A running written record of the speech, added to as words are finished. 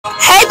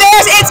Hey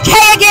Bears, it's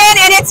Kay again,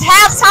 and it's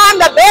halftime.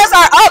 The Bears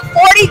are up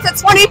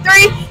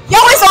 40-23. Yo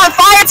is on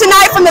fire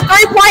tonight from the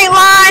three-point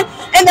line,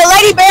 and the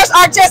Lady Bears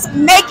are just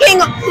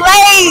making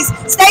plays.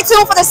 Stay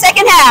tuned for the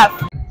second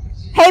half.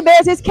 Hey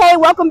Bears, it's Kay.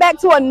 Welcome back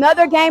to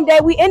another game day.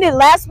 We ended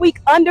last week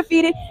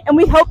undefeated, and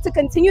we hope to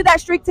continue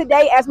that streak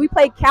today as we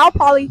play Cal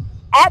Poly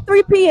at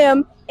 3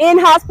 p.m. in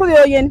Haas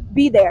Pavilion.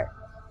 Be there.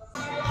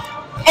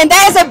 And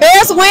that is a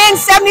Bears win,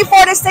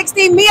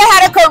 74-60. Mia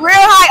had a career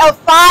high of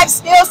 5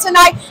 steals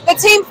tonight. The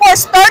team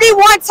forced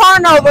 31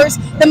 turnovers,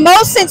 the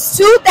most since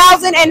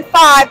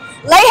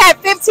 2005. Lay had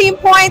 15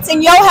 points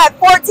and Yo had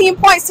 14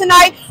 points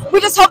tonight. We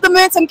just hope the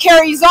momentum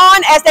carries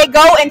on as they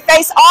go and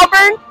face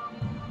Auburn.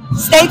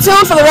 Stay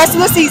tuned for the rest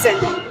of the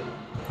season.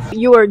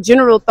 Your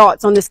general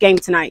thoughts on this game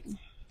tonight?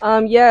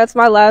 Yeah, it's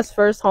my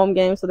first home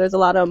game, so there's a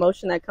lot of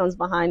emotion that comes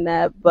behind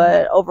that.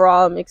 But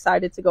overall, I'm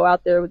excited to go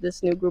out there with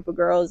this new group of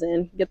girls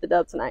and get the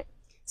dub tonight.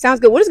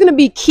 Sounds good. What is going to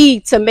be key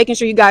to making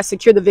sure you guys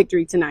secure the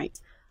victory tonight?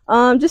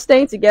 Just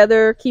staying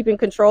together, keeping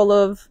control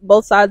of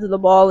both sides of the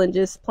ball, and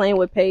just playing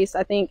with pace.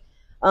 I think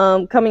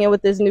coming in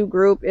with this new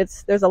group,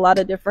 there's a lot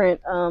of different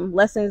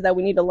lessons that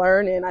we need to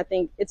learn, and I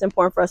think it's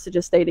important for us to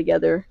just stay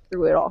together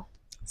through it all.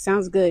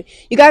 Sounds good.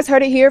 You guys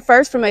heard it here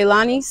first from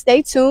Elani.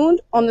 Stay tuned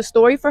on the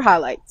story for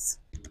highlights.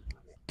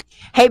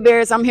 Hey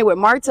Bears, I'm here with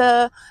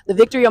Marta. The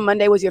victory on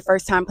Monday was your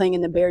first time playing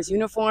in the Bears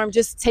uniform.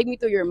 Just take me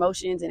through your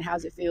emotions and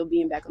how's it feel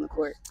being back on the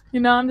court? You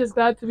know, I'm just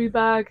glad to be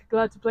back,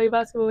 glad to play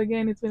basketball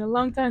again. It's been a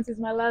long time since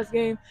my last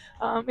game.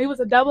 It was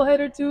a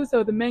doubleheader too,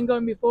 so the men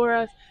going before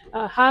us,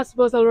 Haas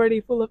was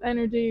already full of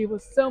energy. It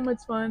was so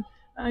much fun.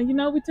 You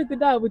know, we took the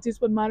dub, which is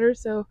what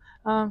matters, so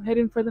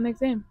heading for the next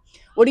game.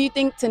 What do you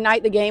think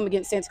tonight, the game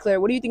against Santa Clara,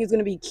 what do you think is going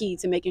to be key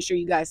to making sure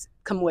you guys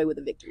come away with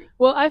a victory?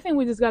 Well, I think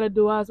we just got to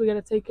do us. We got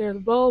to take care of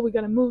the ball. We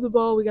got to move the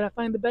ball. We got to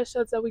find the best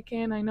shots that we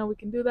can. I know we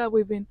can do that.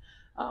 We've been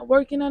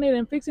working on it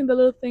and fixing the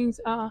little things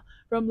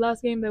from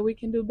last game that we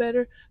can do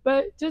better.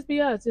 But just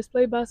be us. Just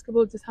play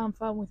basketball. Just have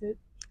fun with it.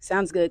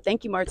 Sounds good.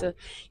 Thank you, Marta.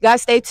 You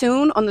guys stay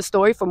tuned on the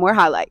story for more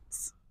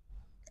highlights.